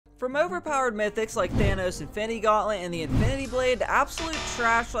From overpowered mythics like Thanos' Infinity Gauntlet and the Infinity Blade to absolute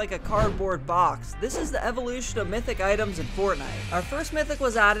trash like a cardboard box, this is the evolution of mythic items in Fortnite. Our first mythic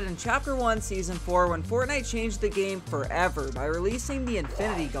was added in Chapter 1 Season 4 when Fortnite changed the game forever by releasing the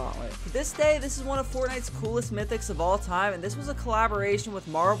Infinity Gauntlet. To this day, this is one of Fortnite's coolest mythics of all time, and this was a collaboration with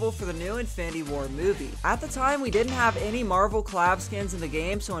Marvel for the new Infinity War movie. At the time, we didn't have any Marvel collab skins in the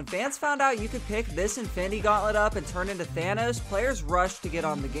game, so when fans found out you could pick this Infinity Gauntlet up and turn into Thanos, players rushed to get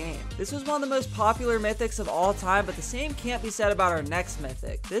on the game. This was one of the most popular mythics of all time, but the same can't be said about our next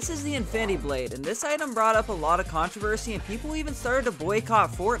mythic. This is the Infinity Blade, and this item brought up a lot of controversy and people even started to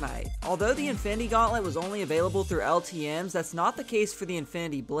boycott Fortnite. Although the Infinity Gauntlet was only available through LTMs, that's not the case for the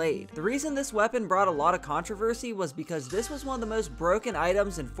Infinity Blade. The reason this weapon brought a lot of controversy was because this was one of the most broken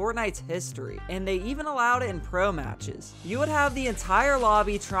items in Fortnite's history, and they even allowed it in pro matches. You would have the entire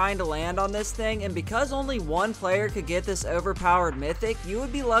lobby trying to land on this thing, and because only one player could get this overpowered mythic, you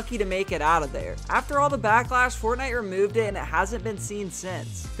would be lucky to make it out of there. After all the backlash, Fortnite removed it and it hasn't been seen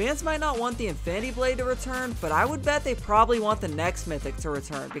since. Fans might not want the Infinity Blade to return, but I would bet they probably want the next mythic to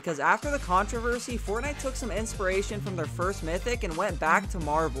return, because after the controversy, Fortnite took some inspiration from their first mythic and went back to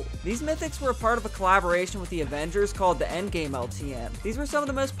Marvel. These mythics were a part of a collaboration with the Avengers called the Endgame LTM. These were some of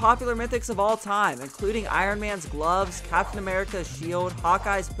the most popular mythics of all time, including Iron Man's gloves, Captain America's shield,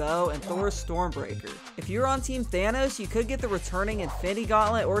 Hawkeye's bow, and Thor's Stormbreaker. If you were on Team Thanos, you could get the returning Infinity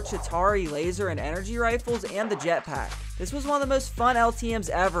Gauntlet or Chitauri laser and energy rifles and the jetpack. This was one of the most fun LTMs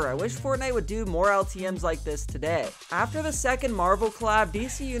ever. I wish Fortnite would do more LTMs like this today. After the second Marvel collab,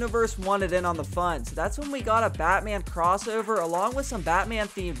 DC Universe wanted in on the fun, so that's when we got a Batman crossover along with some Batman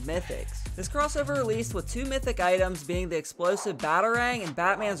themed mythics. This crossover released with two mythic items being the explosive Batarang and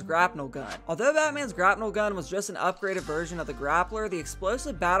Batman's grapnel gun. Although Batman's grapnel gun was just an upgraded version of the grappler, the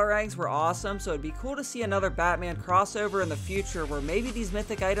explosive Batarangs were awesome, so it'd be cool to see another Batman crossover in the future where maybe these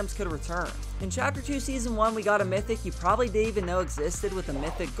mythic items could return. In Chapter 2 Season 1, we got a mythic you probably didn't even know existed with a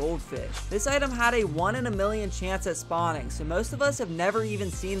mythic goldfish. This item had a 1 in a million chance at spawning, so most of us have never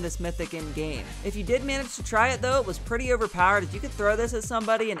even seen this mythic in game. If you did manage to try it though, it was pretty overpowered as you could throw this at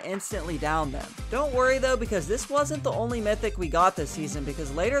somebody and instantly down them. Don't worry though, because this wasn't the only mythic we got this season,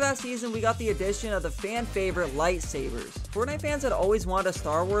 because later that season we got the addition of the fan favorite lightsabers. Fortnite fans had always wanted a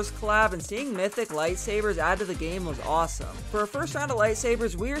Star Wars collab, and seeing mythic lightsabers added to the game was awesome. For our first round of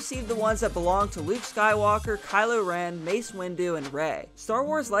lightsabers, we received the ones that belonged to Luke Skywalker, Kylo Ren, Mace Windu, and Rey. Star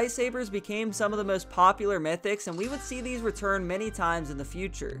Wars lightsabers became some of the most popular mythics, and we would see these return many times in the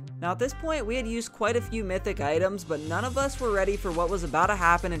future. Now at this point, we had used quite a few mythic items, but none of us were ready for what was about to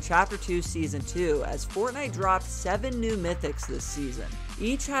happen in Chapter 2 Season 2, as Fortnite dropped 7 new mythics this season.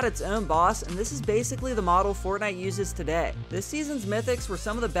 Each had its own boss, and this is basically the model Fortnite uses today. This season's mythics were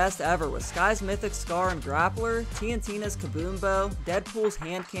some of the best ever, with Sky's mythic Scar and Grappler, TNTina's Kaboom Bow, Deadpool's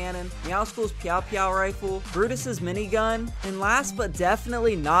hand cannon, Meowscles' Piao Piao rifle, Brutus's minigun, and last but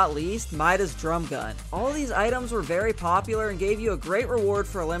definitely not least, Mida's drum gun. All of these items were very popular and gave you a great reward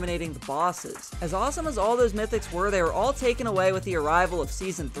for eliminating the bosses. As awesome as all those mythics were, they were all taken away with the arrival of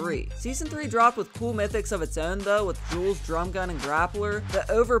Season 3. Season 3 dropped with cool mythics of its own though, with Jules' drum gun and Grappler, the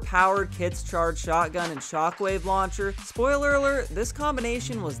overpowered Kit's charge shotgun and shockwave launcher. Spoiler alert, this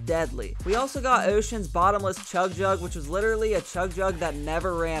combination was deadly. We also got Ocean's bottomless chug jug, which was literally a chug jug that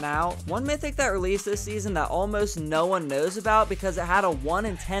never ran out. One mythic that released this season that almost no one knows about because it had a 1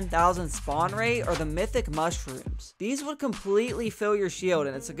 in 10,000 spawn rate are the mythic mushrooms. These would completely fill your shield,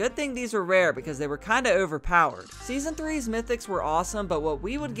 and it's a good thing these were rare because they were kinda overpowered. Season 3's mythics were awesome, but what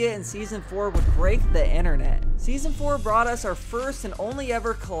we would get in Season 4 would break the internet. Season 4 brought us our first and only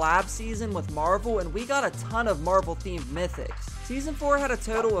ever collab season with Marvel, and we got a ton of Marvel themed mythics. Season 4 had a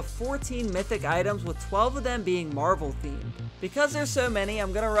total of 14 mythic items, with 12 of them being Marvel themed. Because there's so many,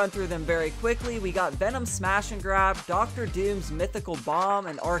 I'm gonna run through them very quickly. We got Venom's Smash and Grab, Doctor Doom's Mythical Bomb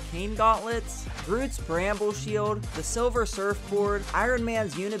and Arcane Gauntlets, Groot's Bramble Shield, the Silver Surfboard, Iron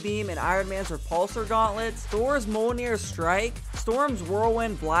Man's Unibeam and Iron Man's Repulsor Gauntlets, Thor's Mjolnir Strike, Storm's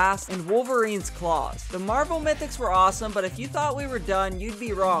Whirlwind Blast, and Wolverine's Claws. The Marvel mythics were awesome, but if you thought we were done, you'd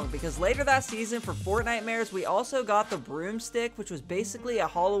be wrong, because later that season for Fortnitemares, we also got the Broomstick, which was basically a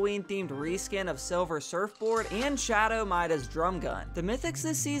Halloween themed reskin of Silver Surfboard, and Shadow Mida's drum gun. The mythics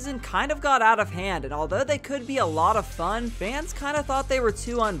this season kind of got out of hand, and although they could be a lot of fun, fans kind of thought they were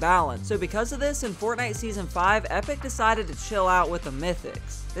too unbalanced. So because of this, in Fortnite Season 5, Epic decided to chill out with the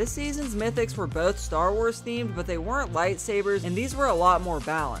mythics. This season's mythics were both Star Wars themed, but they weren't lightsabers, and these were a lot more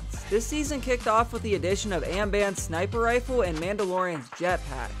balanced. This season kicked off with the addition of Amban's sniper rifle and Mandalorian's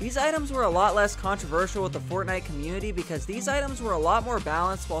jetpack. These items were a lot less controversial with the Fortnite community because these items were a lot more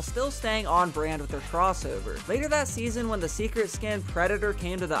balanced while still staying on brand with their crossover. Later that season, when the secret skin Predator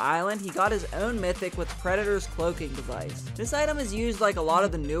came to the island, he got his own mythic with Predator's cloaking device. This item is used like a lot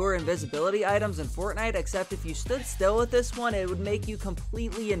of the newer invisibility items in Fortnite, except if you stood still with this one, it would make you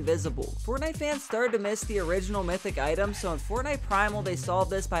completely invisible. Fortnite fans started to miss the original mythic item, so in Fortnite Primal they solved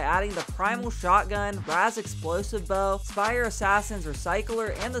this by adding the Primal Shotgun, Raz Explosive Bow, Spire Assassin's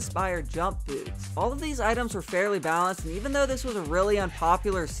Recycler, and the Spire Jump Boots. All of these items were fairly balanced, and even though this was a really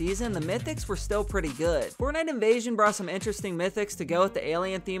unpopular season, the mythics were still pretty good. Fortnite Invasion brought some interesting mythics to go with the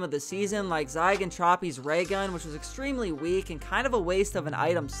alien theme of the season, like Zyg and Choppy's ray gun, which was extremely weak and kind of a waste of an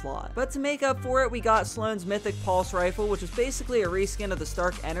item slot. But to make up for it, we got Sloan's Mythic Pulse Rifle, which was basically a reskin of the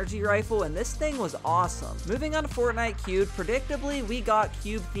Stark Energy Rifle, and this thing was awesome. Moving on to Fortnite Cube, predictably, we got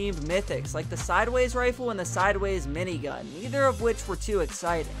cube-themed mythics, like the Sideways Rifle and the Sideways Minigun, neither of which were too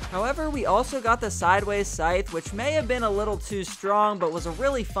exciting. However, we also got the Sideways Scythe, which may have been a little too strong, but was a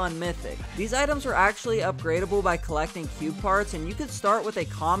really fun mythic. These items were actually upgradable by collecting cube parts, and you could start with a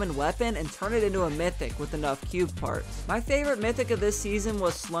common weapon and turn it into a mythic with enough cube parts. My favorite mythic of this season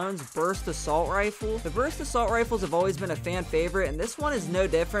was Sloan's Burst Assault Rifle. The Burst Assault Rifles have always been a fan favorite, and this one is no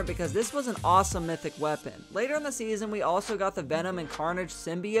different because this was an awesome mythic weapon. Later in the season, we also got the Venom and Carnage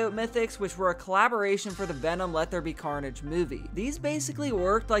Symbiote mythics, which were a collaboration for the Venom Let There Be Carnage movie. These basically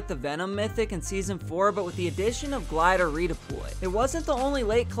worked like the Venom mythic in season 4, but with the addition of Glider Redeploy. It wasn't the only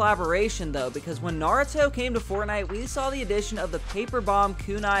late collaboration though, because when Naruto came to Fortnite, we saw the addition of the Paper Bomb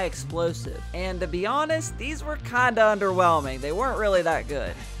Kunai Explosive. And to be honest, these were kinda underwhelming. They weren't really that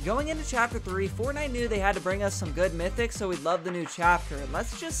good. Going into Chapter 3, Fortnite knew they had to bring us some good mythics, so we loved the new chapter, and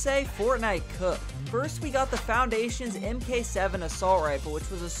let's just say Fortnite cooked. First, we got the Foundation's MK7 Assault Rifle, which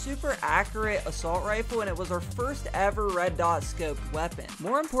was a super accurate assault rifle, and it was our first ever red dot scoped weapon.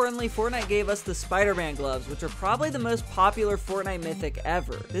 More importantly, Fortnite gave us the Spider-Man gloves, which are probably the most popular Fortnite mythic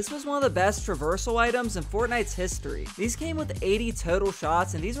ever. This was one of the best traversal items in Fortnite's history. These came with 80 total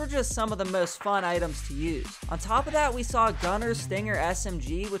shots, and these were just some of the most fun items to use. On top of that, we saw Gunner's Stinger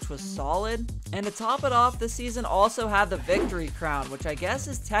SMG, which was solid. And to top it off, this season also had the Victory Crown, which I guess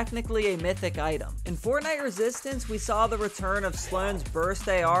is technically a mythic item. In Fortnite Resistance, we saw the return of Sloan's Burst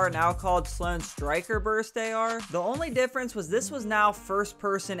AR, now called Sloan's Striker Burst AR. The only difference was this was now first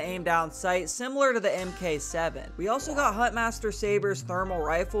person aim down sight, similar to the MK7. We also got Huntmaster Saber's Thermal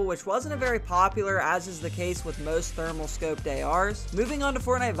Rifle, which wasn't a very popular, as is the case with most thermal scoped ARs. Moving on to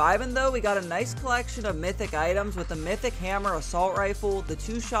Fortnite Vibin though, we got a nice collection of mythic items with the Mythic Hammer Assault Rifle, the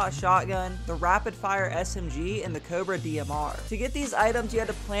 2-shot shotgun, the Rapid Fire SMG, and the Cobra DMR. To get these items, you had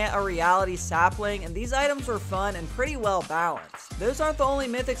to plant a reality sapling, and these items were fun and pretty well balanced. Those aren't the only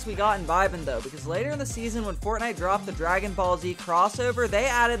mythics we got in Vibin though, because later in the season when Fortnite dropped the Dragon Ball Z crossover, they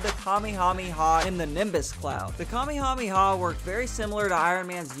added the Kamehameha in the Nimbus Cloud. The Kamehameha worked very similar to Iron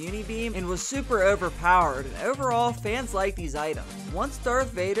Man's Unibeam and was super overpowered, and overall, fans liked these items. Once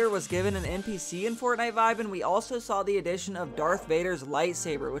Darth Vader was given an NPC in Fortnite Vibin, we also saw the addition of Darth Vader's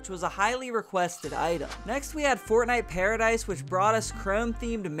lightsaber, which was a highly requested item. Next, we had Fortnite Paradise, which brought us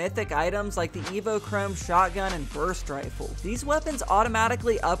chrome-themed mythic items like the Evo Chrome Shotgun and Burst Rifle. These weapons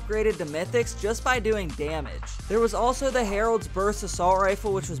automatically upgraded to mythics just by doing damage. There was also the Herald's Burst Assault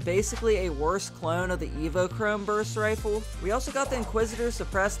Rifle, which was basically a worse clone of the Evo Chrome Burst Rifle. We also got the Inquisitor's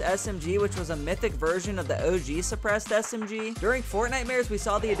Suppressed SMG, which was a mythic version of the OG Suppressed SMG. During Fortnitemares, we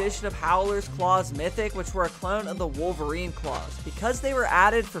saw the addition of Howler's Claws Mythic, which were a clone of the Wolverine Claws. Because they were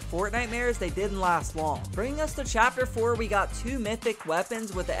added for Fortnitemares, they didn't last long. Bringing us to Chapter 4, we got two mythic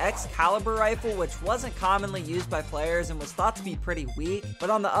weapons with the Excalibur Rifle, which wasn't commonly used by players and was thought to be pretty weak. But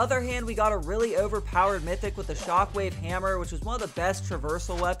on the other hand, we got a really overpowered mythic with the Shockwave Hammer, which was one of the best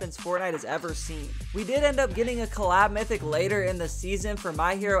traversal weapons Fortnite has ever seen. We did end up getting a collab mythic later in the season for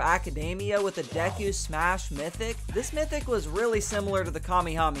My Hero Academia with the Deku Smash mythic. This mythic was really similar to the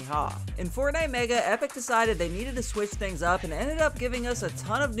Kamehameha. In Fortnite Mega, Epic decided they needed to switch things up and ended up giving us a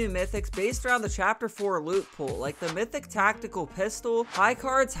ton of new mythics based around the Chapter 4 loot pool, like the Mythic Tactical Pistol, High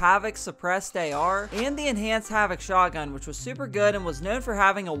Cards Havoc Suppressed AR, and the Enhanced Havoc Shotgun, which was super good and was known for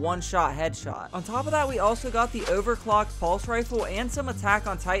having a one-shot headshot. On top of that, we also got the Overclocked Pulse Rifle and some Attack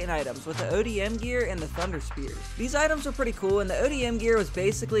on Titan items with the ODM gear and the Thunder Spears. These items were pretty cool, and the ODM gear was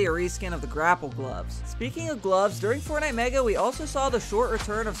basically a reskin of the Grapple Gloves. Speaking of gloves, during Fortnite Mega, we also saw the short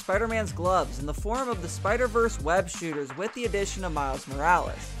return of Spider-Man's gloves in the form of the Spider-Verse web shooters with the addition of Miles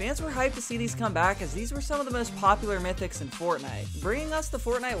Morales. Fans were hyped to see these come back, as these were some of the most popular mythics in Fortnite. Bringing us to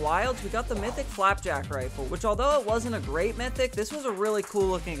Fortnite Wilds, we got the Mythic Flapjack Rifle, which although it wasn't a great mythic, this was a really cool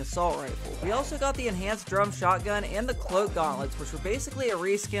looking assault rifle. We also got the enhanced drum shotgun and the cloak gauntlets, which were basically a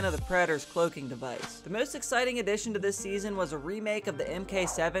reskin of the Predator's cloaking device. The most exciting addition to this season was a remake of the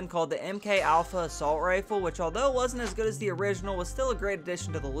MK7 called the MK Alpha Assault Rifle, which although it wasn't as good as the original, was still a great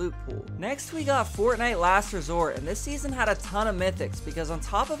addition to the loot pool. Next we got Fortnite Last Resort, and this season had a ton of mythics because on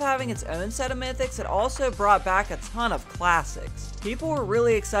top of having its own set of mythics, it also brought back a ton of classics. People were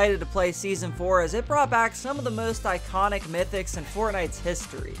really excited to play Season 4 as it brought back some of the most iconic mythics in Fortnite's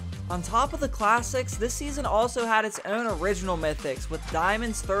history. On top of the classics, this season also had its own original mythics with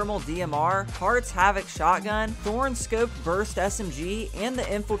Diamond's Thermal DMR, Heart's Havoc Shotgun, Thorn's Scoped Burst SMG, and the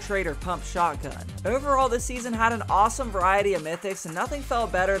Infiltrator Pump Shotgun. Overall, this season had an awesome variety of mythics, and nothing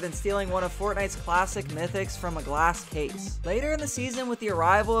felt better than stealing one of Fortnite's classic mythics from a glass case. Later in the season, with the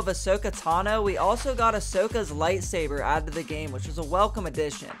arrival of Ahsoka Tano, we also got Ahsoka's lightsaber added to the game, which was a welcome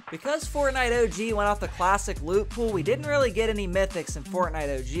addition. Because Fortnite OG went off the classic loot pool, we didn't really get any mythics in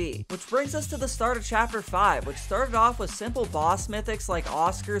Fortnite OG. Which brings us to the start of Chapter 5, which started off with simple boss mythics like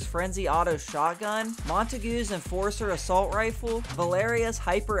Oscar's Frenzy Auto Shotgun, Montague's Enforcer Assault Rifle, Valeria's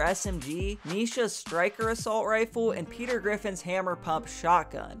Hyper SMG, Nisha's Striker Assault Rifle, and Peter Griffin's Hammer Pump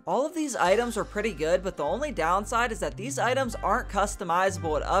Shotgun. All of these items were pretty good, but the only downside is that these items aren't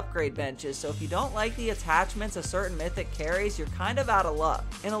customizable at upgrade benches, so if you don't like the attachments a certain mythic carries, you're kind of out of luck.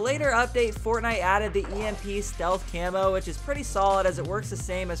 In a later update, Fortnite added the EMP Stealth Camo, which is pretty solid as it works the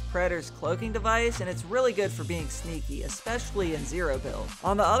same as Predator's cloaking device, and it's really good for being sneaky, especially in zero build.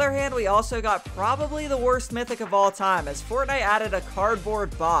 On the other hand, we also got probably the worst mythic of all time, as Fortnite added a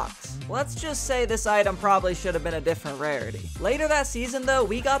cardboard box. Let's just say this item probably should have been a different rarity. Later that season though,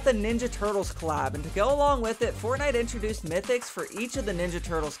 we got the Ninja Turtles collab, and to go along with it, Fortnite introduced mythics for each of the Ninja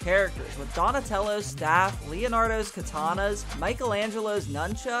Turtles characters, with Donatello's staff, Leonardo's katanas, Michelangelo's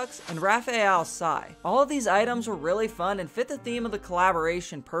nunchucks, and Raphael's sai. All of these items were really fun and fit the theme of the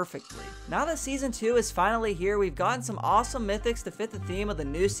collaboration perfectly. Now that Season 2 is finally here, we've gotten some awesome mythics to fit the theme of the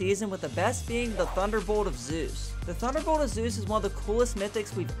new season, with the best being the Thunderbolt of Zeus. The Thunderbolt of Zeus is one of the coolest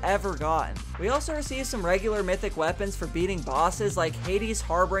mythics we've ever gotten. We also received some regular mythic weapons for beating bosses like Hades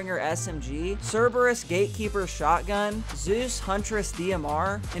Harbinger SMG, Cerberus Gatekeeper Shotgun, Zeus Huntress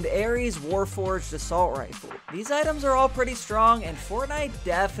DMR, and Ares Warforged Assault Rifle. These items are all pretty strong, and Fortnite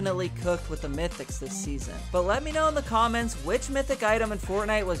definitely cooked with the mythics this season. But let me know in the comments which mythic item in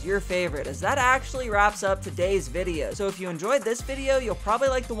Fortnite was your favorite, as that actually wraps up today's video. So if you enjoyed this video, you'll probably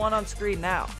like the one on screen now.